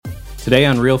Today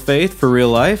on Real Faith for Real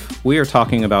Life, we are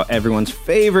talking about everyone's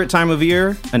favorite time of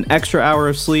year, an extra hour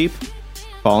of sleep,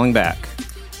 falling back.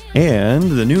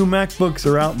 And the new MacBooks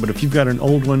are out, but if you've got an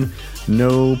old one,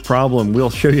 no problem.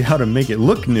 We'll show you how to make it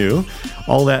look new.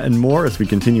 All that and more as we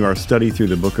continue our study through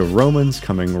the book of Romans,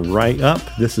 coming right up.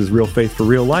 This is Real Faith for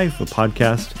Real Life, a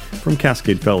podcast from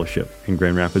Cascade Fellowship in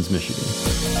Grand Rapids, Michigan.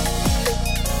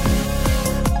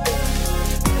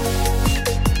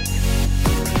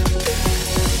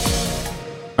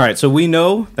 All right, so we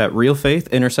know that real faith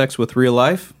intersects with real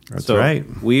life. That's right.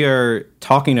 We are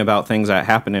talking about things that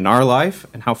happen in our life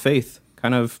and how faith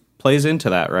kind of plays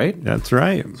into that, right? That's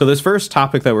right. So this first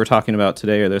topic that we're talking about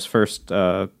today, or this first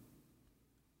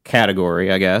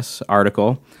category, I guess,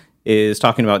 article, is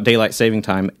talking about daylight saving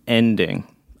time ending.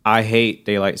 I hate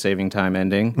daylight saving time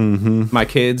ending. Mm-hmm. My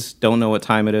kids don't know what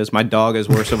time it is. My dog is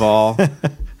worst of all.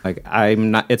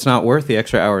 It's not worth the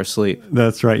extra hour of sleep.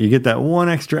 That's right. You get that one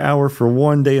extra hour for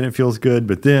one day and it feels good,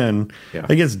 but then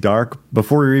it gets dark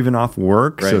before you're even off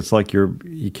work. Right. So it's like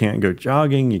you can't go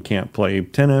jogging, you can't play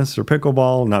tennis or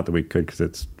pickleball. Not that we could because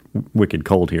it's wicked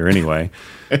cold here anyway.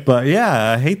 But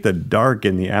yeah, I hate the dark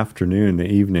in the afternoon, the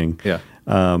evening. Yeah.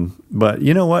 But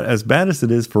you know what? As bad as it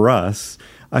is for us,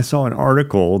 I saw an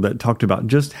article that talked about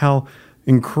just how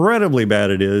incredibly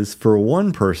bad it is for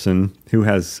one person who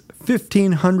has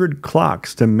 1,500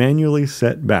 clocks to manually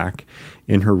set back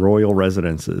in her royal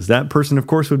residences. That person, of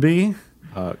course, would be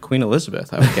Queen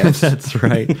Elizabeth, I would guess. That's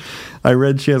right. I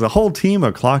read she has a whole team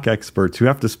of clock experts who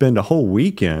have to spend a whole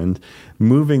weekend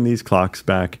moving these clocks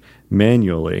back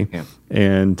manually. Yeah.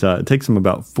 And it takes them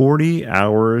about 40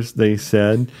 hours, they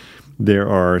said. There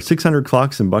are 600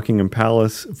 clocks in Buckingham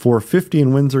Palace, 450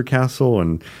 in Windsor Castle,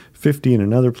 and 50 in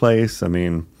another place. I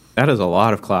mean, that is a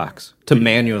lot of clocks to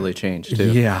manually change,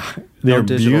 too. Yeah, they're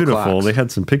beautiful. Clocks. They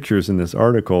had some pictures in this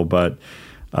article, but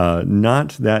not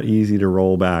that easy to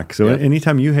roll back. So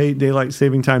anytime you hate daylight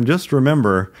saving time, just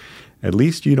remember, at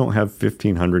least you don't have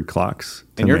 1,500 clocks.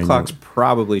 And your clocks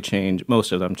probably change.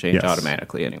 Most of them change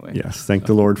automatically anyway. Yes, thank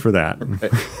the Lord for that.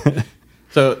 Right.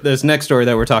 So this next story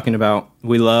that we're talking about,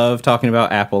 we love talking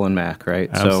about Apple and Mac, right?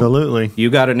 Absolutely. So you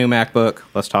got a new MacBook.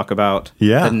 Let's talk about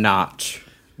the notch.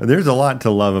 There's a lot to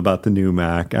love about the new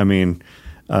Mac. I mean,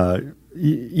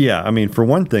 for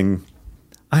one thing,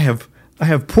 I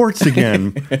have ports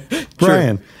again.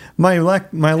 Brian, my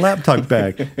laptop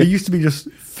bag, it used to be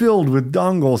just filled with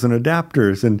dongles and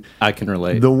adapters, and I can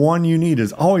relate. The one you need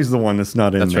is always the one that's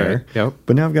not in there. Right. Yep.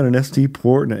 But now I've got an SD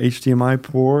port and an HDMI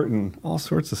port and all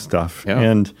sorts of stuff. Yep.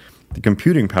 And the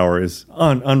computing power is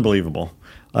unbelievable.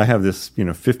 I have this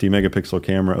 50 megapixel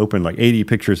camera, opened like 80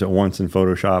 pictures at once in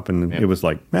Photoshop, and it was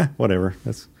like, whatever.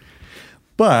 That's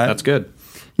good.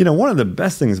 One of the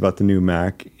best things about the new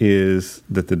Mac is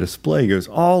that the display goes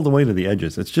all the way to the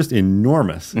edges. It's just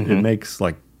enormous. Mm-hmm. It makes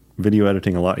like video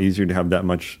editing a lot easier to have that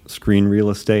much screen real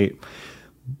estate.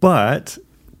 But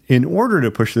in order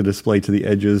to push the display to the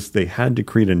edges, they had to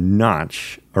create a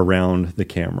notch around the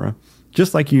camera,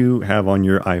 just like you have on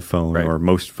your iPhone or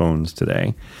most phones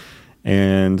today.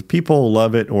 And people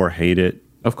love it or hate it.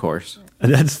 Of course.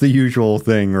 That's the usual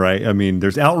thing, right? I mean,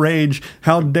 there's outrage.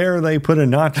 How dare they put a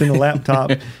notch in a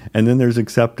laptop? And then there's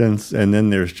acceptance. And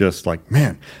then there's just like,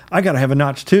 man, I got to have a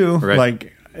notch too. Right.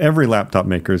 Like every laptop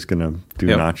maker is going to do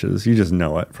notches. You just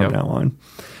know it from now on.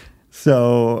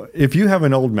 So if you have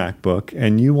an old MacBook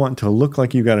and you want to look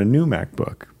like you got a new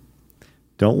MacBook,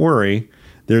 don't worry.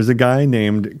 There's a guy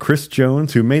named Chris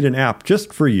Jones who made an app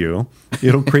just for you.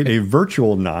 It'll create a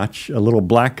virtual notch, a little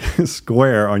black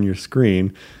square on your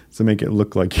screen to make it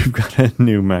look like you've got a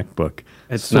new MacBook.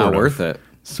 It's not worth it.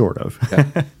 Sort of.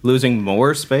 Yeah. Losing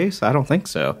more space? I don't think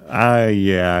so.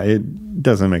 It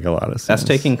doesn't make a lot of sense. That's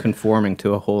taking conforming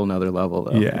to a whole nother level,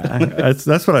 though. Yeah,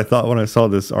 that's what I thought when I saw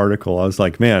this article. I was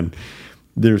like, man,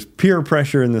 there's peer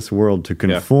pressure in this world to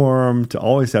conform, to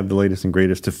always have the latest and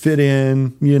greatest, to fit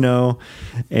in,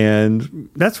 and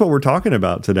that's what we're talking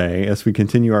about today as we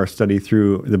continue our study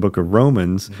through the book of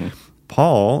Romans. Mm-hmm.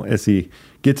 Paul, as he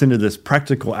gets into this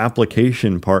practical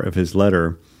application part of his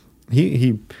letter,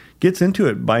 he gets into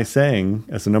it by saying,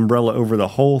 as an umbrella over the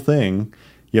whole thing,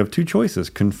 you have two choices: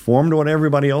 conform to what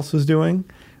everybody else is doing,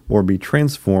 or be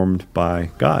transformed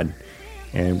by God.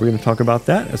 And we're going to talk about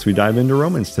that as we dive into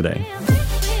Romans today.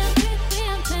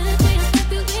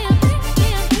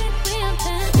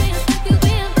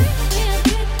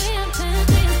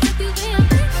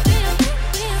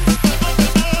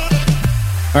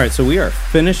 All right, so we are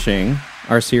finishing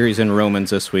our series in Romans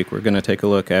this week. We're going to take a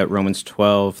look at Romans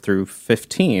 12 through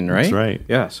 15, right? That's right.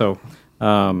 Yeah, so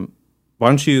why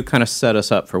don't you kind of set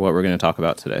us up for what we're going to talk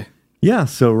about today? Yeah,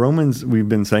 so Romans, we've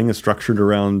been saying, is structured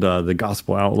around the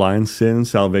gospel outline, sin,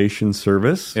 salvation,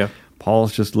 service. Yeah.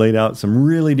 Paul's just laid out some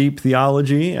really deep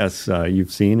theology, as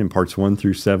you've seen in parts 1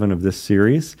 through 7 of this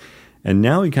series. And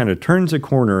now he kind of turns a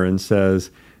corner and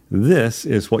says, this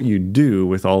is what you do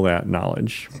with all that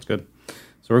knowledge. That's good.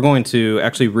 So we're going to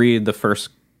actually read the first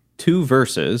 2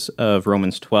 verses of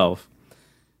Romans 12.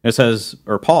 It says,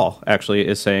 or Paul actually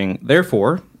is saying,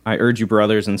 therefore, I urge you,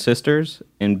 brothers and sisters,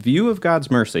 in view of God's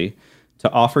mercy,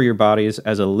 to offer your bodies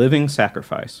as a living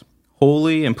sacrifice,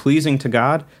 holy and pleasing to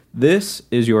God. This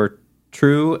is your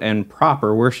true and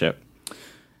proper worship.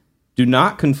 Do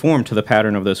not conform to the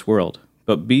pattern of this world,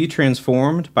 but be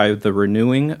transformed by the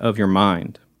renewing of your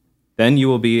mind. Then you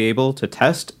will be able to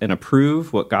test and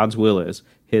approve what God's will is,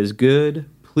 his good,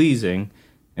 pleasing,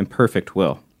 and perfect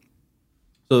will.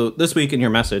 So this week in your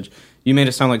message, you made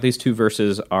it sound like these 2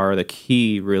 verses are the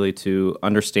key really to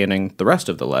understanding the rest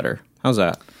of the letter. How's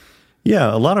that?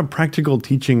 Yeah, a lot of practical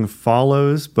teaching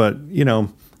follows, but,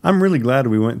 I'm really glad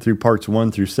we went through parts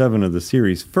 1 through 7 of the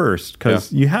series first,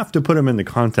 because you have to put them in the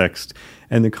context,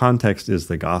 and the context is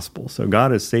the gospel. So God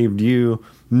has saved you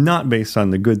not based on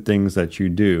the good things that you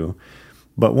do,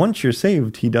 but once you're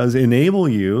saved, he does enable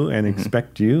you and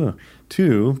expect you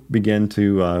to begin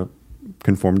to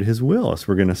conform to his will, as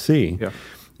we're going to see. Yeah.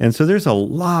 And so there's a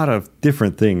lot of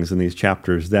different things in these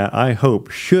chapters that I hope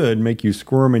should make you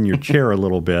squirm in your chair a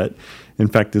little bit. In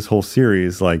fact, this whole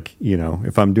series,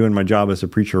 if I'm doing my job as a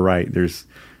preacher right, there's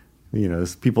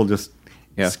people just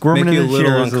squirming in their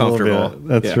chairs a little bit.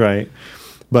 That's right.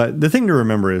 But the thing to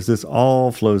remember is this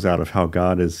all flows out of how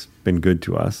God has been good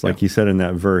to us. Like he said in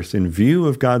that verse, in view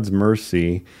of God's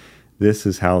mercy, this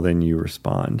is how then you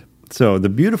respond. So the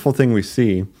beautiful thing we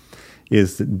see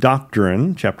is that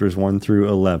doctrine, chapters 1 through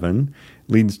 11,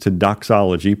 leads to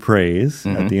doxology, praise,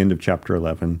 at the end of chapter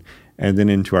 11, and then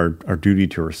into our duty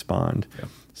to respond. Yeah.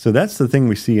 So that's the thing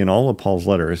we see in all of Paul's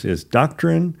letters is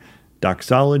doctrine,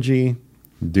 doxology,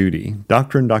 duty.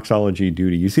 Doctrine, doxology,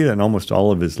 duty. You see that in almost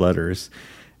all of his letters.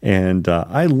 And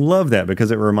I love that because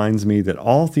it reminds me that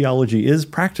all theology is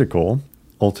practical,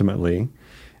 ultimately,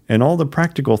 and all the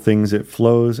practical things, it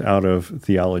flows out of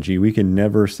theology. We can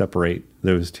never separate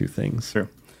those 2 things. Sure.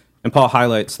 And Paul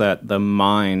highlights that the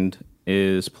mind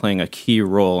is playing a key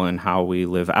role in how we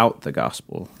live out the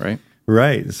gospel, right?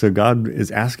 Right. So God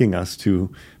is asking us to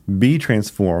be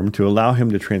transformed, to allow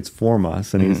him to transform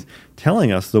us. And he's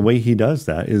telling us the way he does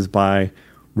that is by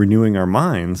renewing our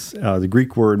minds. The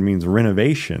Greek word means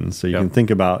renovation. So you can think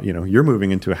about, you're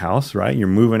moving into a house, right? You're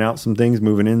moving out some things,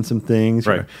 moving in some things,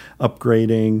 right. You're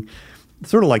upgrading.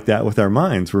 Sort of like that with our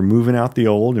minds. We're moving out the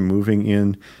old and moving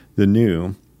in the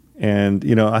new. And,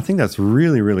 I think that's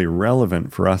really, really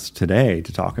relevant for us today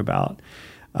to talk about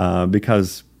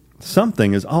because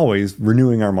something is always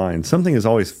renewing our minds. Something is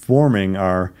always forming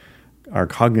our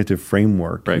cognitive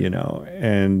framework, right.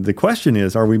 And the question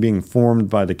is, are we being formed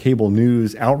by the cable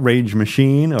news outrage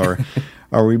machine, or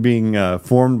are we being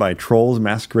formed by trolls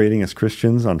masquerading as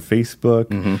Christians on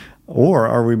Facebook, or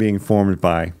are we being formed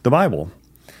by the Bible?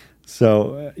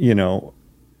 So,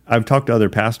 I've talked to other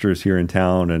pastors here in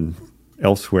town and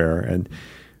elsewhere, and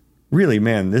really,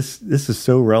 man, this is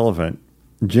so relevant.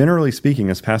 Generally speaking,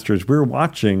 as pastors, we're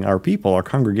watching our people, our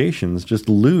congregations, just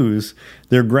lose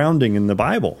their grounding in the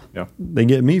Bible. Yeah. They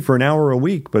get me for an hour a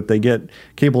week, but they get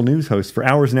cable news hosts for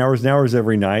hours and hours and hours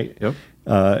every night. Yep.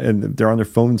 And they're on their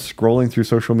phones scrolling through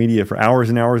social media for hours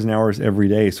and hours and hours every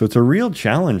day. So it's a real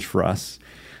challenge for us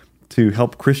to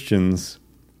help Christians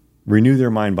renew their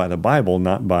mind by the Bible,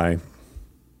 not by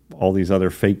all these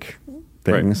other fake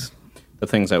things. Right. The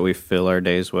things that we fill our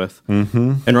days with.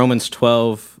 In Romans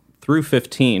 12 through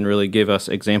 15 really give us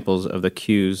examples of the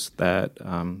cues that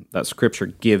that Scripture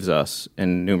gives us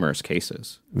in numerous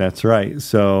cases. That's right.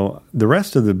 So the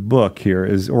rest of the book here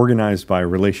is organized by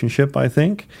relationship, I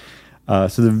think.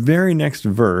 So the very next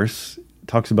verse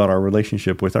talks about our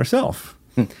relationship with ourselves.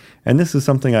 And this is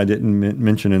something I didn't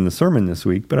mention in the sermon this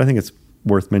week, but I think it's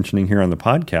worth mentioning here on the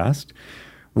podcast.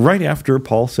 Right after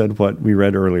Paul said what we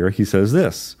read earlier, he says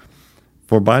this,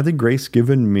 "For by the grace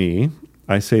given me,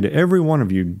 I say to every one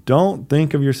of you, don't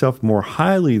think of yourself more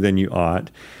highly than you ought,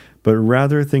 but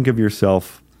rather think of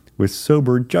yourself with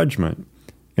sober judgment,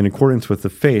 in accordance with the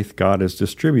faith God has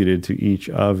distributed to each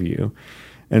of you."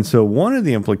 And so one of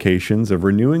the implications of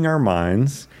renewing our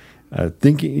minds,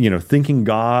 thinking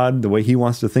God the way he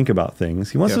wants to think about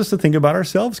things, he wants us to think about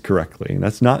ourselves correctly. And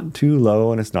that's not too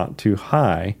low and it's not too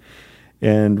high.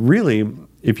 And really,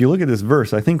 if you look at this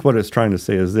verse, I think what it's trying to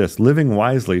say is this: living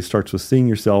wisely starts with seeing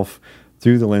yourself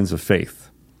through the lens of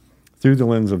faith, through the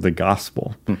lens of the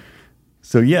gospel.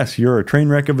 So yes, you're a train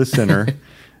wreck of a sinner,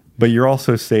 but you're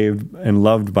also saved and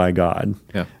loved by God,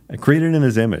 created in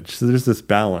his image. So there's this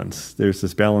balance. There's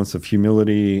this balance of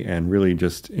humility and really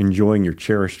just enjoying your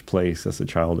cherished place as a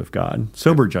child of God.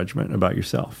 Sober judgment about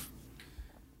yourself.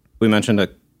 We mentioned a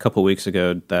couple weeks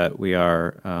ago that we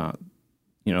are,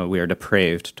 we are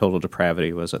depraved. Total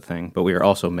depravity was a thing, but we are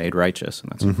also made righteous,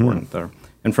 and that's important there.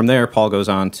 And from there, Paul goes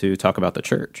on to talk about the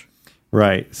church.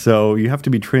 Right. So you have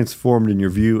to be transformed in your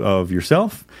view of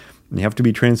yourself. And you have to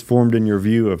be transformed in your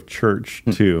view of church,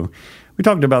 too. We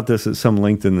talked about this at some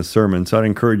length in the sermon, so I'd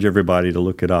encourage everybody to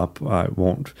look it up. I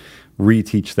won't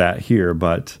reteach that here,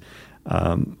 but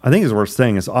I think it's worth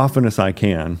saying as often as I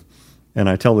can, and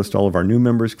I tell this to all of our new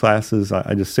members' classes,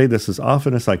 I just say this as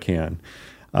often as I can.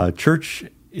 Church,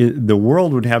 the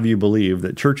world would have you believe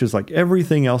that church is like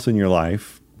everything else in your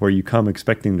life, where you come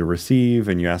expecting to receive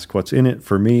and you ask, what's in it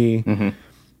for me?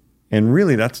 And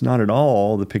really, that's not at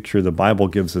all the picture the Bible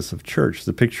gives us of church.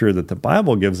 The picture that the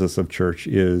Bible gives us of church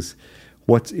is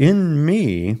what's in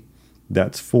me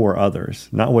that's for others.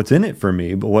 Not what's in it for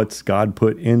me, but what's God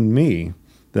put in me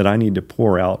that I need to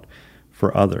pour out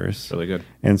for others. Really good.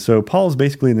 And so Paul's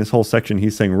basically in this whole section,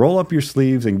 he's saying, roll up your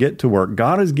sleeves and get to work.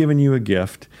 God has given you a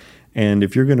gift. And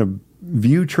if you're going to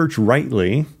view church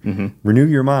rightly, renew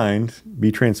your mind,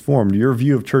 be transformed, your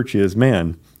view of church is,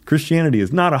 man, Christianity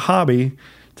is not a hobby.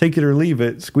 Take it or leave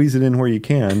it. Squeeze it in where you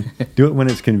can. Do it when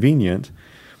it's convenient.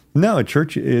 No,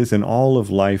 church is an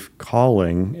all-of-life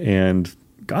calling, and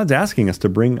God's asking us to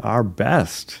bring our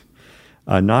best,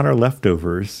 not our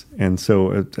leftovers. And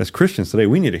so as Christians today,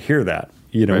 we need to hear that.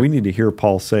 We need to hear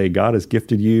Paul say, God has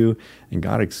gifted you, and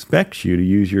God expects you to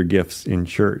use your gifts in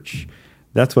church.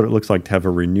 That's what it looks like to have a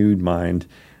renewed mind,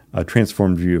 a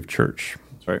transformed view of church.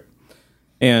 That's right.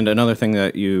 And another thing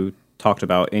that you talked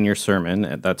about in your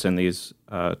sermon that's in these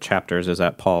chapters is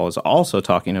that Paul is also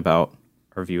talking about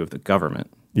our view of the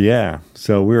government. Yeah.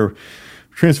 So we're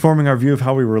transforming our view of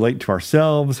how we relate to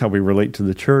ourselves, how we relate to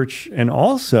the church, and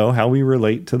also how we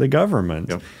relate to the government.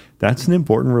 Yep. That's an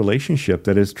important relationship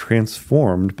that is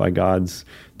transformed by God's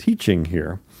teaching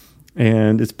here.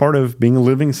 And it's part of being a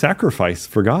living sacrifice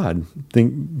for God.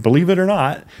 Believe it or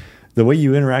not, the way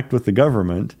you interact with the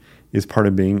government is part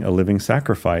of being a living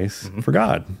sacrifice for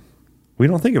God. We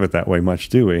don't think of it that way much,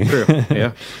 do we? True,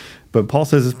 yeah. But Paul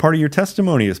says it's part of your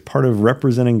testimony, it's part of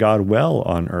representing God well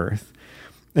on earth.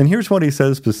 And here's what he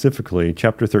says specifically,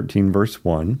 chapter 13, verse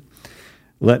 1.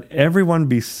 Let everyone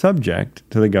be subject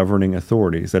to the governing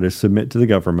authorities, that is, submit to the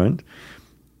government,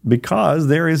 because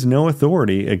there is no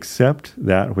authority except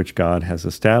that which God has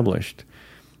established.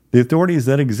 The authorities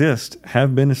that exist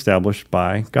have been established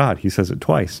by God. He says it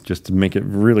twice, just to make it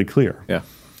really clear. Yeah.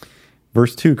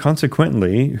 Verse 2,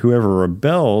 consequently, whoever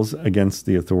rebels against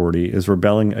the authority is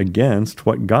rebelling against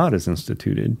what God has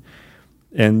instituted,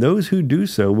 and those who do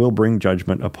so will bring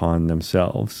judgment upon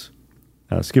themselves.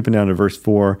 Skipping down to verse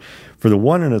 4, for the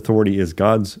one in authority is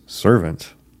God's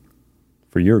servant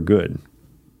for your good.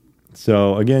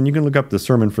 So again, you can look up the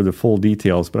sermon for the full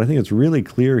details, but I think it's really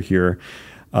clear here.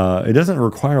 It doesn't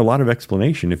require a lot of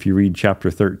explanation if you read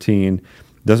chapter 13.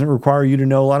 It doesn't require you to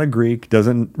know a lot of Greek,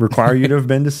 doesn't require you to have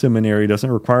been to seminary,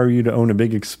 doesn't require you to own a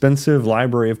big expensive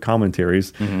library of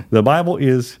commentaries. The Bible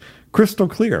is crystal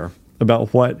clear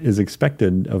about what is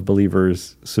expected of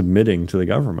believers submitting to the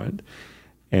government.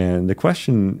 And the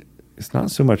question is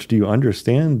not so much do you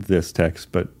understand this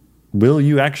text, but will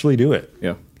you actually do it?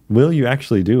 Yeah. Will you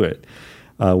actually do it?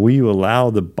 Will you allow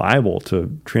the Bible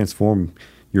to transform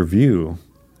your view?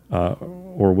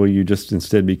 Or will you just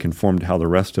instead be conformed to how the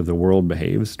rest of the world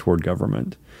behaves toward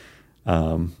government?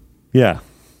 Yeah.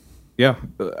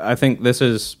 I think this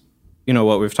is,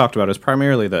 what we've talked about is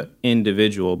primarily the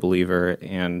individual believer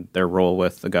and their role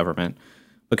with the government.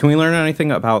 But can we learn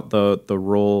anything about the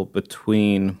role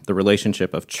between the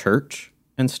relationship of church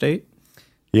and state?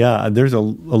 Yeah, there's a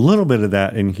little bit of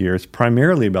that in here. It's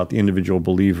primarily about the individual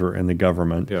believer and the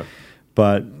government. Yeah.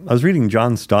 But I was reading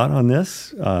John Stott on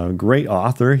this, great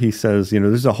author. He says,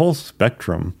 there's a whole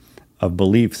spectrum of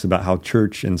beliefs about how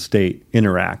church and state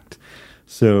interact.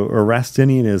 So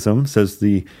Erastinianism says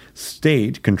the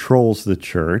state controls the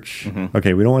church.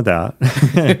 Okay, we don't want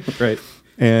that. Right.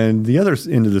 And the other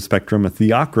end of the spectrum, a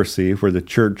theocracy, where the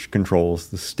church controls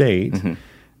the state.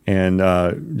 And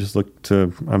just look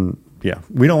to...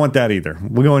 we don't want that either.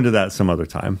 We'll go into that some other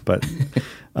time. But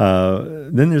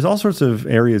then there's all sorts of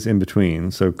areas in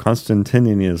between. So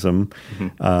Constantinianism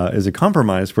is a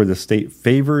compromise where the state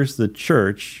favors the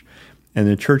church and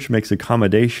the church makes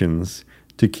accommodations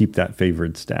to keep that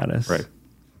favored status. Right.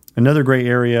 Another gray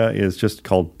area is just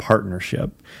called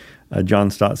partnership.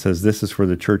 John Stott says this is where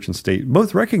the church and state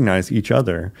both recognize each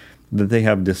other that they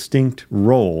have distinct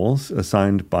roles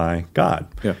assigned by God.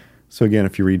 Yeah. So again,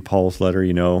 if you read Paul's letter,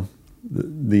 you know,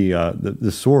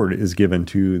 the sword is given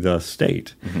to the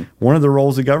state. Mm-hmm. One of the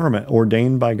roles of government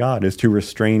ordained by God is to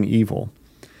restrain evil.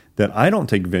 That I don't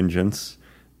take vengeance,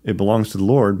 it belongs to the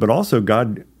Lord, but also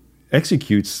God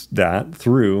executes that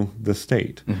through the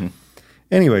state. Mm-hmm.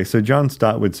 Anyway, so John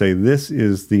Stott would say this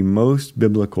is the most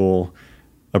biblical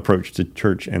approach to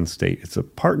church and state. It's a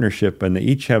partnership, and they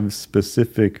each have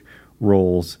specific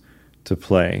roles to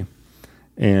play.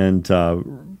 And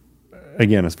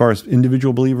again, as far as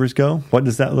individual believers go, what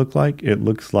does that look like? It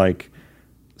looks like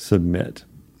submit.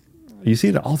 You see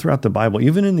it all throughout the Bible,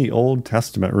 even in the Old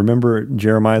Testament. Remember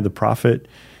Jeremiah the prophet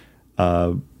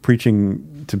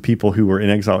preaching to people who were in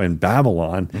exile in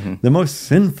Babylon, mm-hmm. the most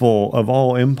sinful of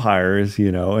all empires,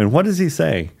 you know. And what does he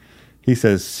say? He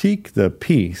says, "Seek the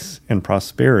peace and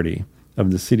prosperity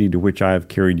of the city to which I have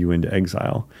carried you into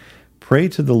exile. Pray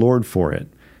to the Lord for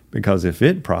it, because if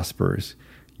it prospers,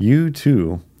 you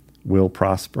too will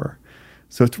prosper."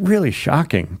 So it's really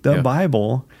shocking. The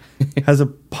Bible has a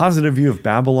positive view of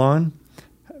Babylon,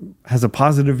 has a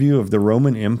positive view of the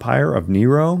Roman Empire of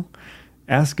Nero,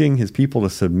 asking his people to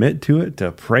submit to it,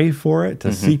 to pray for it, to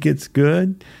mm-hmm. seek its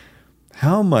good.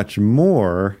 How much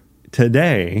more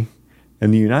today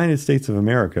in the United States of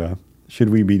America should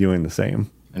we be doing the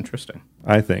same? Interesting.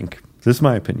 I think. This is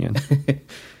my opinion.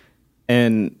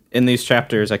 And in these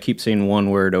chapters, I keep seeing one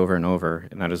word over and over,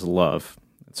 and that is love.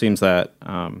 It seems that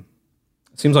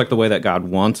it seems like the way that God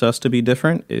wants us to be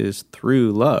different is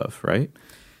through love, right?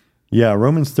 Yeah,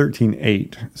 Romans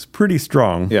 13:8 is pretty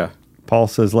strong. Yeah. Paul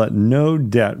says, "Let no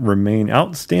debt remain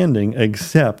outstanding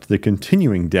except the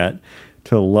continuing debt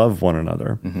to love one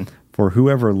another. Mm-hmm. For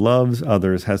whoever loves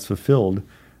others has fulfilled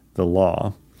the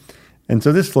law." And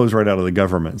so this flows right out of the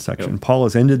government section. Yep. Paul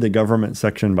has ended the government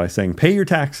section by saying, pay your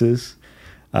taxes,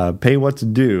 pay what's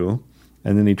due.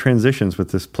 And then he transitions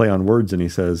with this play on words, and he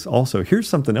says, also, here's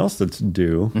something else that's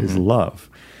due, mm-hmm. is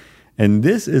love. And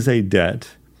this is a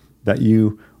debt that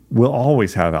you will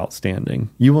always have outstanding.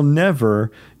 You will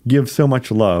never give so much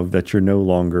love that you're no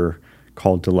longer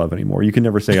called to love anymore. You can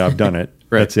never say, I've done it.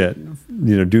 Right. That's it.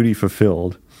 You know, duty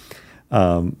fulfilled.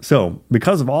 So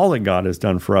because of all that God has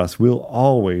done for us, we'll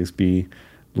always be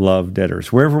love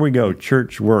debtors. Wherever we go,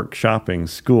 church, work, shopping,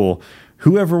 school,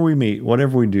 whoever we meet,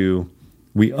 whatever we do,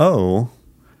 we owe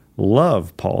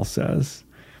love, Paul says.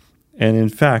 And in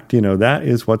fact, you know, that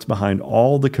is what's behind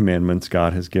all the commandments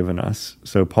God has given us.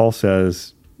 So Paul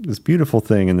says this beautiful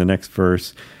thing in the next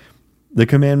verse, the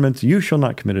commandments, you shall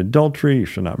not commit adultery, you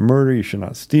shall not murder, you shall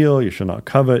not steal, you shall not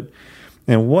covet,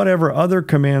 and whatever other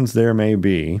commands there may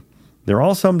be, they're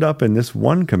all summed up in this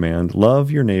one command,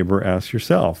 love your neighbor as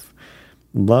yourself.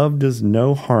 Love does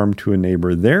no harm to a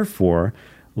neighbor. Therefore,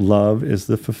 love is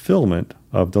the fulfillment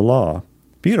of the law.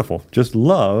 Beautiful. Just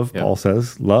love, Paul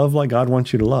says, love like God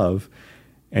wants you to love,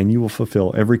 and you will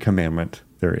fulfill every commandment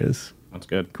there is. That's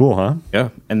good. Cool, huh? Yeah.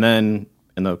 And then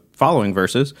in the following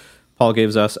verses, Paul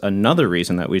gives us another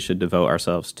reason that we should devote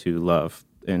ourselves to love.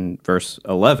 In verse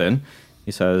 11,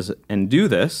 he says, "And do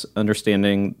this,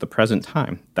 understanding the present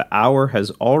time. The hour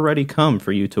has already come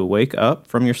for you to wake up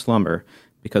from your slumber,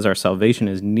 because our salvation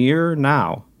is nearer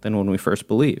now than when we first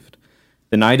believed.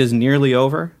 The night is nearly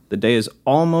over, the day is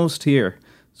almost here.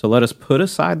 So let us put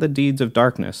aside the deeds of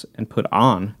darkness and put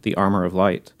on the armor of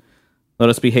light. Let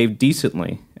us behave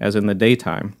decently, as in the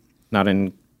daytime, not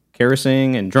in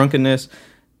carousing and drunkenness,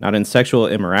 not in sexual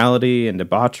immorality and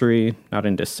debauchery, not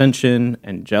in dissension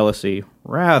and jealousy.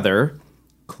 Rather,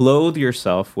 clothe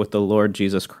yourself with the Lord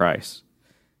Jesus Christ,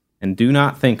 and do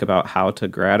not think about how to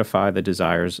gratify the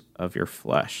desires of your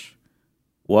flesh."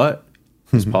 What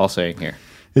is Paul saying here?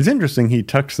 It's interesting. He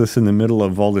tucks this in the middle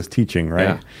of all this teaching,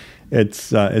 right? Yeah.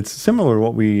 It's similar to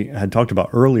what we had talked about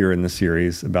earlier in the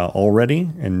series about already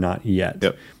and not yet.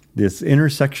 Yep. This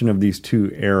intersection of these two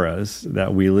eras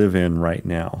that we live in right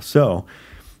now. So,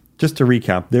 just to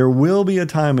recap, there will be a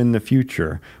time in the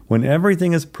future when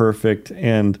everything is perfect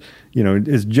and, you know,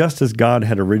 is just as God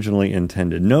had originally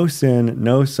intended. No sin,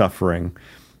 no suffering.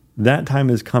 That time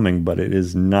is coming, but it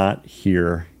is not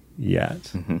here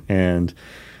yet. Mm-hmm. And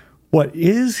what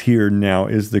is here now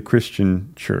is the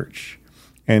Christian church.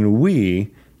 And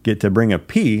we get to bring a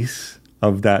piece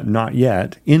of that not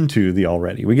yet into the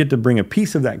already. We get to bring a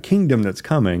piece of that kingdom that's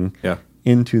coming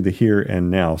into the here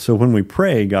and now. So when we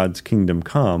pray God's kingdom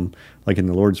come, like in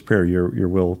the Lord's Prayer, your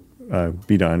will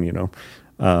be done, you know,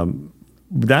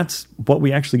 that's what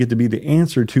we actually get to be the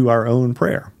answer to our own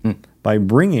prayer by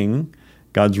bringing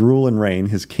God's rule and reign,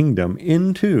 his kingdom,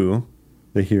 into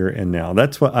the here and now.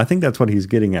 I think that's what he's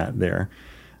getting at there.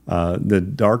 The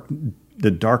dark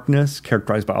the darkness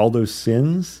characterized by all those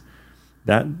sins,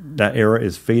 that era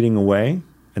is fading away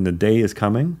and the day is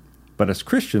coming. But as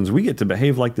Christians, we get to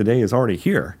behave like the day is already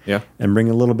here, and bring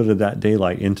a little bit of that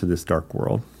daylight into this dark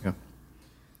world. Yeah.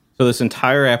 So this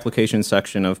entire application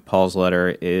section of Paul's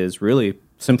letter is really,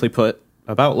 simply put,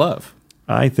 about love.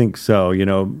 I think so.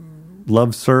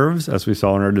 Love serves, as we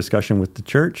saw in our discussion with the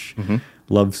church. Mm-hmm.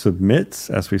 Love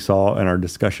submits, as we saw in our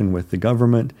discussion with the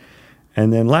government.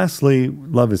 And then lastly,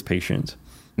 love is patient.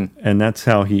 And that's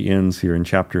how he ends here in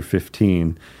chapter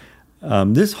 15.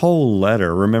 This whole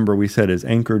letter, remember we said, is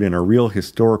anchored in a real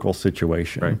historical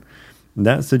situation. Right.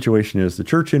 That situation is the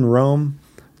church in Rome.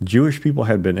 Jewish people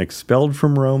had been expelled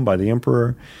from Rome by the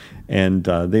emperor, and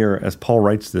they are, as Paul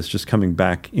writes this, just coming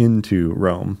back into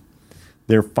Rome.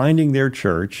 They're finding their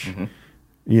church.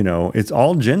 Mm-hmm. It's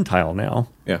all Gentile now.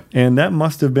 Yeah. And that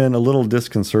must have been a little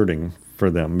disconcerting for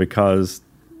them because,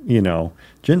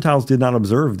 Gentiles did not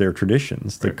observe their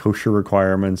traditions, the kosher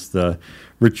requirements, the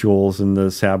rituals, and the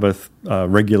Sabbath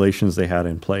regulations they had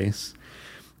in place.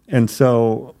 And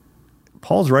so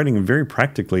Paul's writing very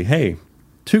practically, hey,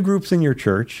 two groups in your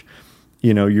church,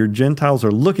 your Gentiles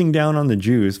are looking down on the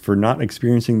Jews for not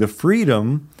experiencing the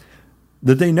freedom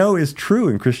that they know is true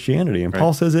in Christianity. And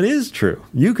Paul says it is true.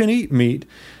 You can eat meat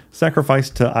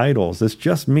sacrificed to idols. It's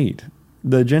just meat.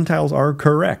 The Gentiles are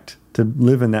correct to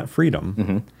live in that freedom.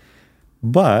 Mm-hmm.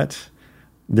 But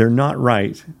they're not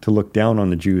right to look down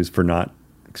on the Jews for not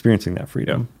experiencing that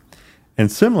freedom. Yeah.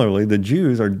 And similarly, the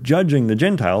Jews are judging the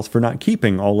Gentiles for not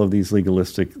keeping all of these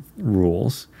legalistic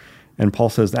rules. And Paul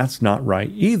says that's not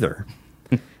right either.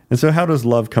 And so how does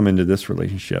love come into this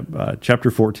relationship? Chapter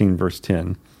 14, verse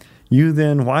 10. You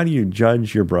then, why do you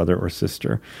judge your brother or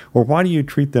sister? Or why do you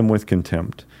treat them with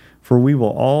contempt? For we will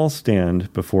all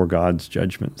stand before God's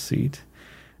judgment seat.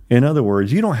 In other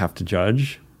words, you don't have to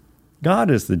judge. God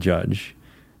is the judge.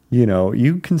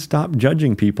 You can stop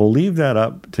judging people. Leave that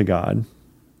up to God.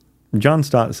 John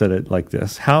Stott said it like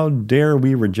this: how dare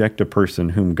we reject a person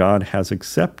whom God has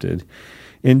accepted?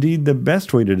 Indeed, the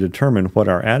best way to determine what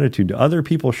our attitude to other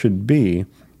people should be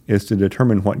is to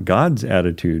determine what God's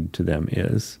attitude to them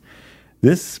is.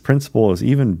 This principle is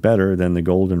even better than the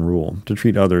golden rule, to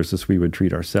treat others as we would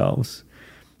treat ourselves.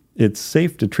 It's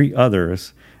safe to treat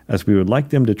others as we would like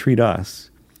them to treat us,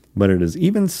 but it is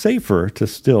even safer to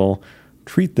still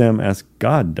treat them as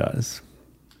God does.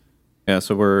 Yeah,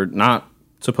 so we're not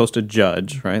supposed to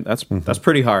judge, right? That's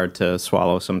pretty hard to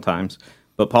swallow sometimes.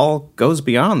 But Paul goes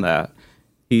beyond that.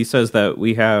 He says that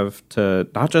we have to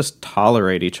not just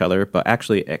tolerate each other, but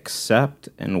actually accept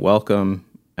and welcome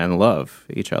and love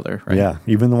each other, right? Yeah,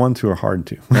 even the ones who are hard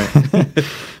to. Right?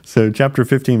 So chapter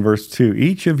 15, verse 2,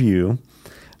 each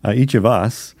of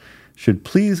us should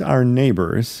please our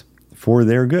neighbors for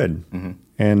their good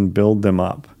and build them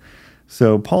up.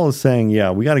 So Paul is saying,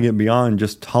 we got to get beyond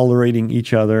just tolerating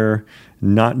each other,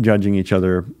 not judging each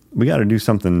other. We got to do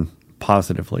something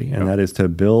positively, and that is to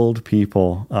build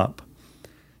people up.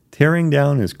 Tearing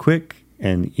down is quick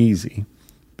and easy.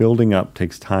 Building up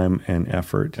takes time and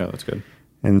effort. Oh, that's good.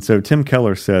 And so Tim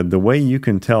Keller said, the way you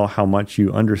can tell how much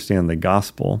you understand the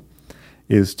gospel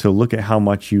is to look at how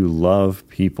much you love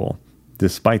people,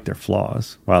 despite their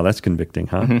flaws. Wow, that's convicting,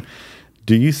 huh? Mm-hmm.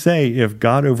 Do you say, if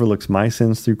God overlooks my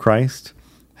sins through Christ,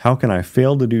 how can I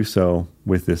fail to do so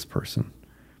with this person?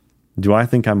 Do I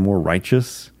think I'm more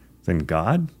righteous than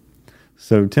God?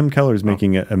 So Tim Keller is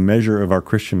making a measure of our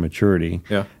Christian maturity,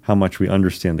 how much we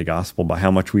understand the gospel by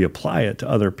how much we apply it to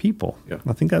other people. Yeah.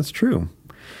 I think that's true.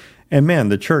 And man,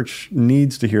 the church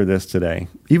needs to hear this today.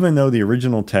 Even though the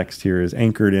original text here is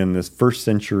anchored in this first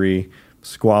century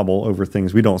squabble over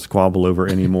things we don't squabble over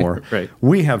anymore. Right.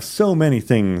 We have so many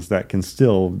things that can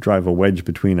still drive a wedge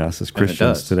between us as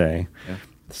Christians today. Yeah.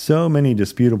 So many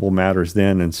disputable matters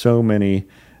then and so many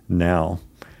now.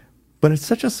 But it's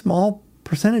such a small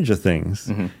percentage of things.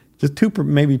 Mm-hmm. Just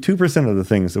maybe 2% of the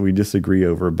things that we disagree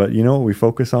over. But you know what we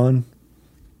focus on?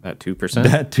 That 2%?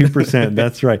 That 2%,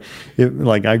 that's right.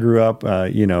 Like I grew up,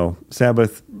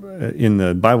 Sabbath in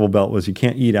the Bible Belt was you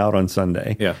can't eat out on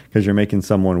Sunday because you're making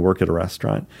someone work at a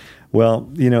restaurant. Well,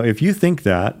 if you think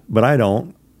that, but I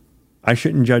don't, I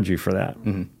shouldn't judge you for that.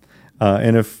 Mm-hmm.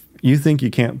 And if you think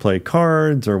you can't play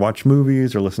cards or watch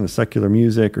movies or listen to secular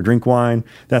music or drink wine,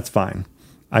 that's fine.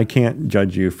 I can't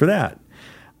judge you for that.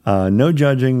 No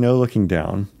judging, no looking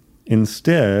down.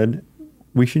 Instead,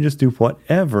 we should just do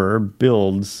whatever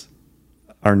builds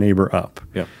our neighbor up.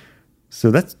 Yeah. So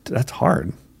that's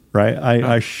hard, right?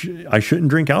 I shouldn't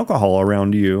drink alcohol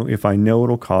around you if I know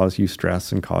it'll cause you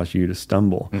stress and cause you to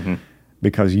stumble,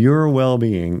 because your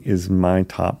well-being is my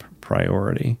top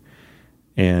priority.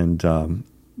 And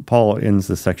Paul ends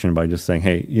this section by just saying,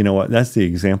 hey, you know what? That's the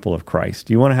example of Christ.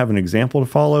 Do you want to have an example to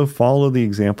follow? Follow the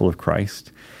example of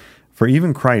Christ. For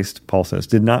even Christ, Paul says,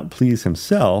 did not please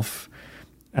himself,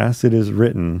 as it is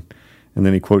written. And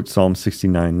then he quotes Psalm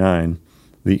 69:9,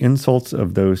 the insults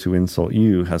of those who insult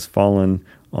you has fallen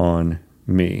on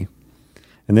me.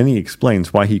 And then he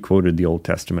explains why he quoted the Old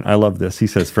Testament. I love this. He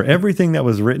says, for everything that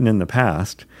was written in the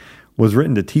past was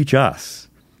written to teach us,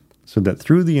 so that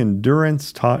through the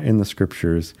endurance taught in the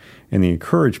Scriptures and the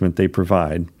encouragement they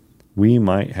provide, we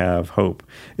might have hope.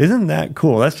 Isn't that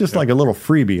cool? That's just like a little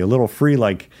freebie, a little free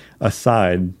like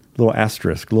aside, little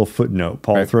asterisk, little footnote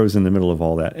Paul throws in the middle of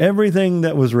all that. Everything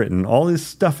that was written, all this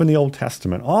stuff in the Old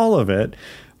Testament, all of it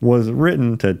was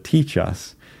written to teach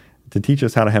us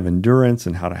how to have endurance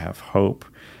and how to have hope.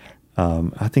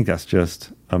 I think that's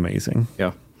just amazing.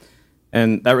 Yeah.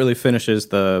 And that really finishes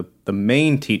the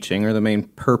main teaching or the main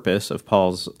purpose of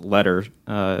Paul's letter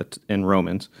in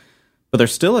Romans. But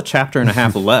there's still a chapter and a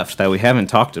half left that we haven't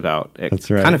talked about. It That's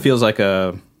right. kind of feels like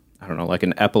like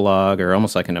an epilogue or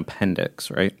almost like an appendix,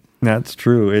 right? That's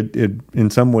true. It in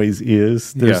some ways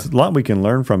is. There's a lot we can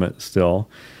learn from it still.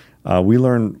 We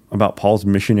learn about Paul's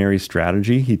missionary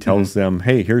strategy. He tells them,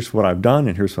 hey, here's what I've done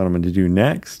and here's what I'm going to do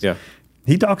next. Yeah.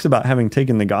 He talks about having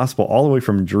taken the gospel all the way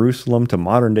from Jerusalem to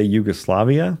modern-day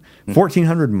Yugoslavia,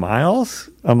 1,400 miles.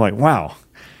 I'm like, wow.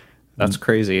 That's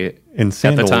crazy. In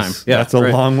sandals. At the time. Yeah, that's a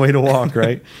long way to walk,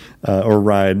 right? Or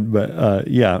ride. But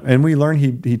yeah, and we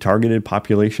learned he targeted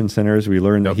population centers. We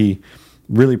learned that he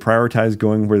really prioritized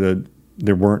going where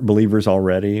there weren't believers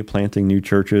already, planting new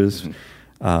churches.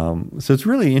 So it's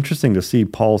really interesting to see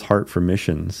Paul's heart for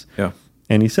missions. Yeah.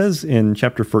 And he says in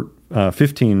chapter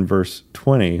 15, verse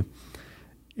 20,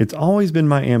 it's always been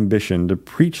my ambition to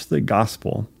preach the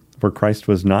gospel where Christ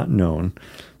was not known,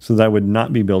 so that I would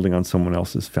not be building on someone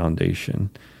else's foundation.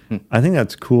 I think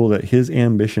that's cool that his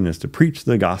ambition is to preach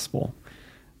the gospel.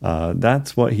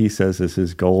 That's what he says is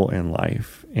his goal in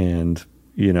life. And,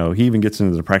 you know, he even gets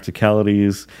into the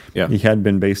practicalities. Yeah. He had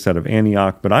been based out of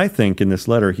Antioch, but I think in this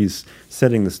letter he's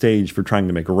setting the stage for trying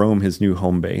to make Rome his new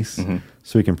home base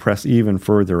so he can press even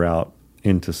further out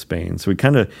into Spain. So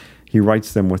he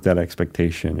writes them with that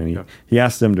expectation, and he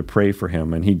asks them to pray for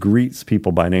him, and he greets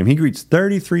people by name. He greets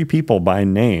 33 people by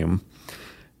name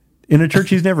in a church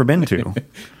he's never been to.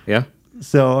 Yeah.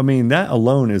 So, I mean, that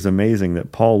alone is amazing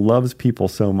that Paul loves people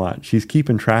so much. He's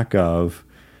keeping track of,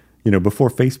 before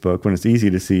Facebook, when it's easy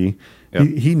to see,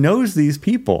 he knows these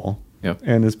people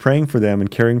and is praying for them and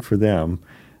caring for them.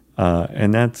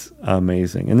 And that's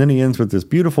amazing. And then he ends with this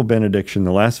beautiful benediction,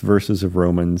 the last verses of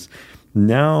Romans.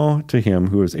 Now to him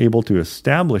who is able to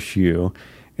establish you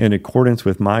in accordance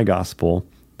with my gospel,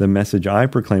 the message I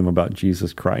proclaim about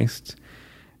Jesus Christ.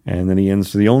 And then he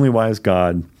ends, to the only wise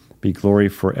God be glory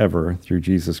forever through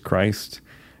Jesus Christ.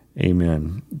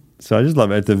 Amen. So I just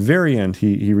love it. At the very end,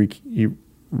 he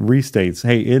restates,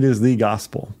 hey, it is the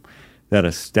gospel that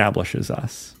establishes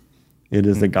us. It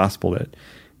is the gospel that,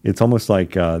 it's almost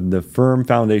like the firm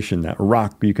foundation, that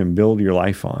rock you can build your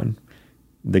life on.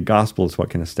 The gospel is what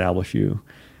can establish you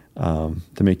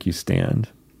to make you stand.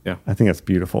 Yeah. I think that's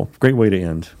beautiful. Great way to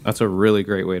end. That's a really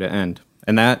great way to end.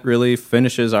 And that really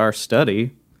finishes our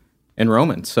study in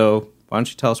Romans. So why don't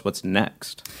you tell us what's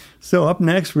next? So up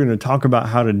next, we're going to talk about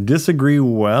how to disagree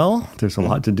well. There's a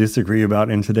lot to disagree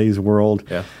about in today's world.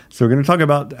 Yeah. So we're going to talk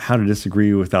about how to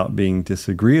disagree without being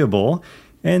disagreeable,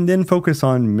 and then focus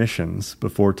on missions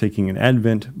before taking an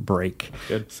Advent break.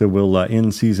 Good. So we'll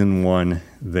end season 1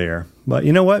 there. But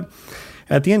you know what?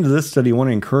 At the end of this study, I want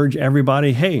to encourage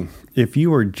everybody, hey, if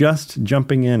you are just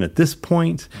jumping in at this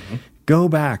point, go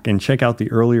back and check out the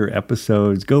earlier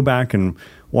episodes. Go back and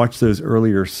watch those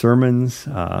earlier sermons.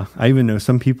 I even know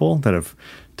some people that have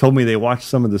told me they watched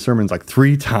some of the sermons like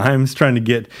 3 times trying to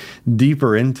get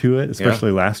deeper into it,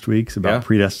 especially last week's about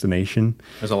predestination.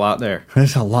 There's a lot there.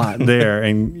 There's a lot there.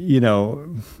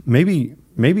 And,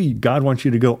 maybe God wants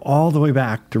you to go all the way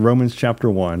back to Romans chapter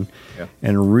 1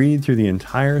 and read through the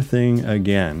entire thing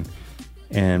again.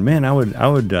 And man, I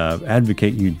would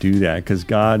advocate you do that, because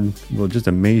God will just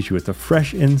amaze you with the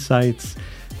fresh insights,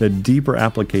 the deeper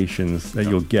applications that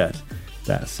you'll get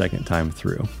that second time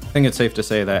through. I think it's safe to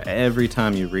say that every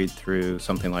time you read through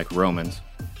something like Romans,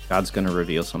 God's going to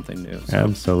reveal something new. So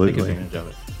absolutely. Take advantage of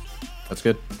it. That's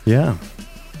good. Yeah.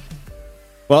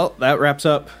 Well, that wraps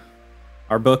up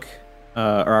our book, or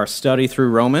our study through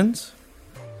Romans.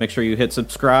 Make sure you hit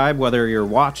subscribe, whether you're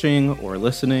watching or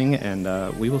listening,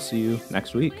 and we will see you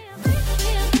next week.